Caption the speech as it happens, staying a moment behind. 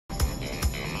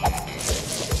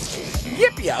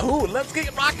Yippee yahoo! Let's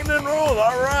get rocking and rolling.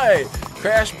 All right,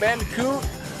 Crash Bandicoot.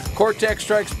 Cortex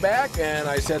Strikes Back, and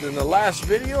I said in the last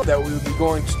video that we would be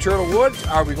going to Turtle Woods.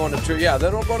 Are we going to yeah,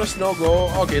 then we'll go to Snow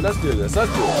Globe. Okay, let's do this.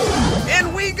 Let's do it.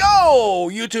 In we go,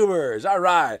 YouTubers. All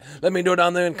right. Let me know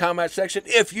down there in the comment section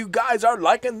if you guys are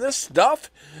liking this stuff,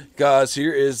 because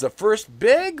here is the first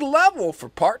big level for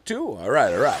part 2. All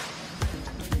right, all right.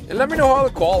 And let me know how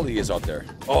the quality is out there.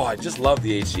 Oh, I just love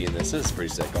the HD in this. This is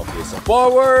pretty sick. Okay, so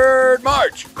forward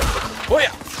march. Oh,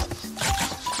 yeah.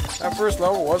 That first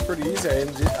level was pretty easy.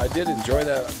 I did enjoy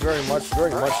that very much so.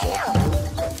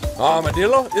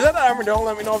 Armadillo? Is that an armadillo?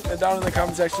 Let me know down in the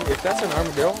comment section if that's an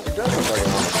armadillo. It does look like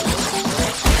an armadillo.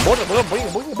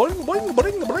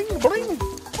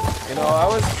 You know, I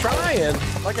was trying,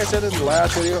 like I said in the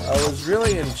last video, I was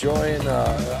really enjoying,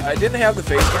 I didn't have the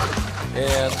face cam,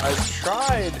 and I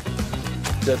tried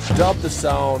to dub the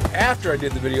sound after I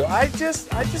did the video. I just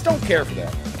don't care for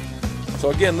that. So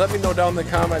again, let me know down in the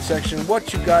comment section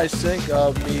what you guys think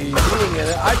of me being in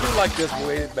it. I do like this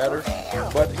way better,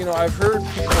 but you know, I've heard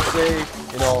people say,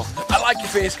 you know, I like your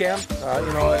face cam.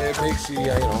 You know, it makes you, you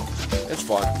know, it's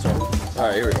fun. So, all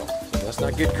right, here we go. Let's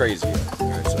not get crazy. All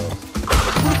right, so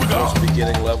those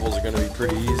beginning levels are going to be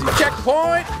pretty easy.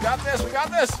 Checkpoint. We got this. We got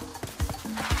this.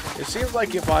 It seems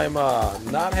like if I'm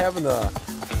not having the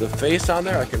face on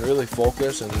there, I can really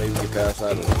focus and maybe get past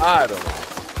that. I don't know.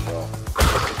 So.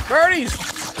 Birdies!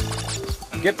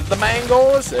 Get the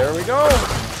mangoes. There we go.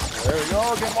 There we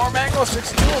go. Get more mangoes.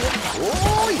 62 of them.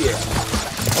 Oh yeah.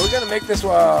 Are we gonna make this?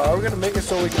 Are we gonna make it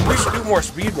so we should do more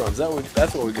speed runs?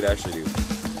 That's what we could actually do.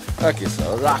 Okay,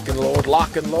 so lock and load.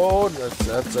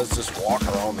 Let's just walk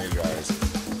around these guys.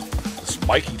 The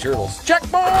spiky turtles.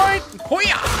 Checkpoint!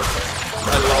 Hoya!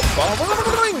 I love fun.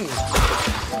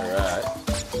 All right.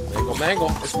 Mango.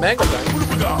 It's mango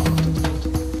time.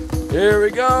 Here we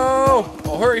go!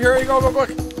 Oh, hurry, go quick!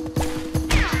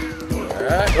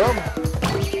 Alright, boom.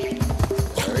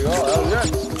 There we go, that was good.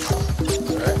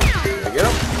 Alright, did I get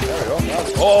him? There we go.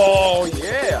 Oh,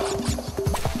 yeah!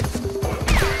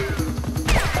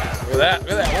 Look at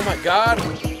that, oh my god! I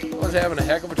was having a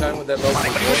heck of a time with that level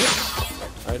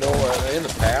before. I know in the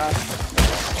past.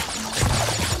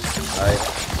 Alright.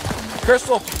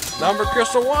 Crystal! Number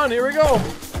Crystal 1, here we go!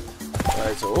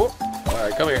 Alright, so,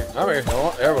 alright, come here. Oh,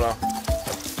 there we go.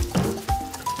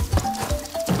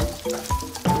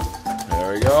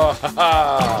 There we go.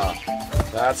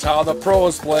 That's how the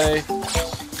pros play.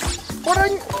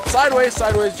 Sideways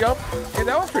jump. Okay,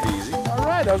 that was pretty easy.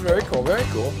 Alright, that was very cool, very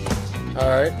cool.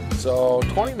 Alright, so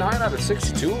 29 out of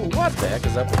 62. What the heck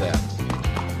is up with that?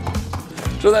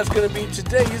 So that's going to be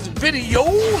today's video.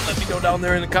 Let me know down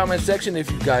there in the comment section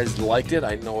if you guys liked it.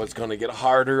 I know it's going to get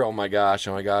harder. Oh my gosh.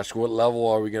 What level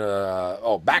are we going to...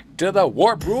 oh, back to the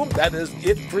warp room. That is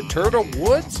it for Turtle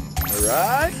Woods. All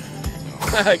right.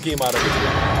 I came out of it.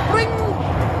 Bring.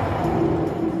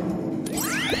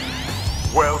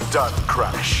 Well done,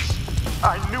 Crash.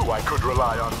 I knew I could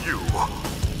rely on you.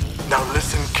 Now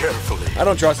listen carefully. I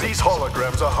don't trust these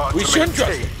holograms are hard to maintain. We shouldn't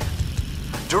trust them.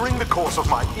 During the course of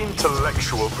my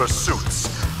intellectual pursuits,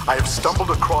 I have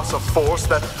stumbled across a force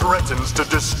that threatens to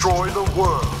destroy the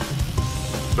world.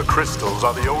 The crystals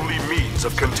are the only means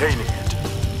of containing it.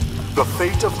 The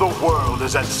fate of the world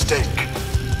is at stake.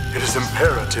 It is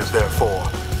imperative, therefore,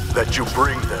 that you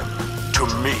bring them to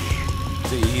me.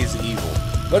 See, he's evil.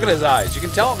 Look at his eyes. You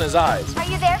can tell it in his eyes. Are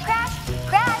you there, Crash?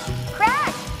 Crash!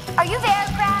 Are you there,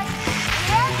 Crash?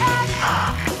 Are you there,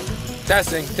 Crash?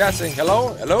 Testing.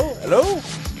 Hello?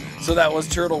 So that was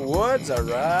Turtle Woods. All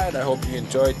right. I hope you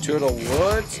enjoyed Turtle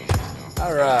Woods.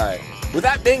 All right. With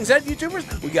that being said,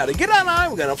 YouTubers, we got to get on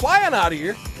We're going to fly on out of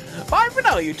here. Bye for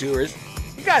now, YouTubers.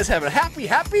 You guys have a happy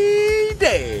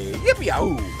day.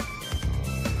 Yippee-yahoo.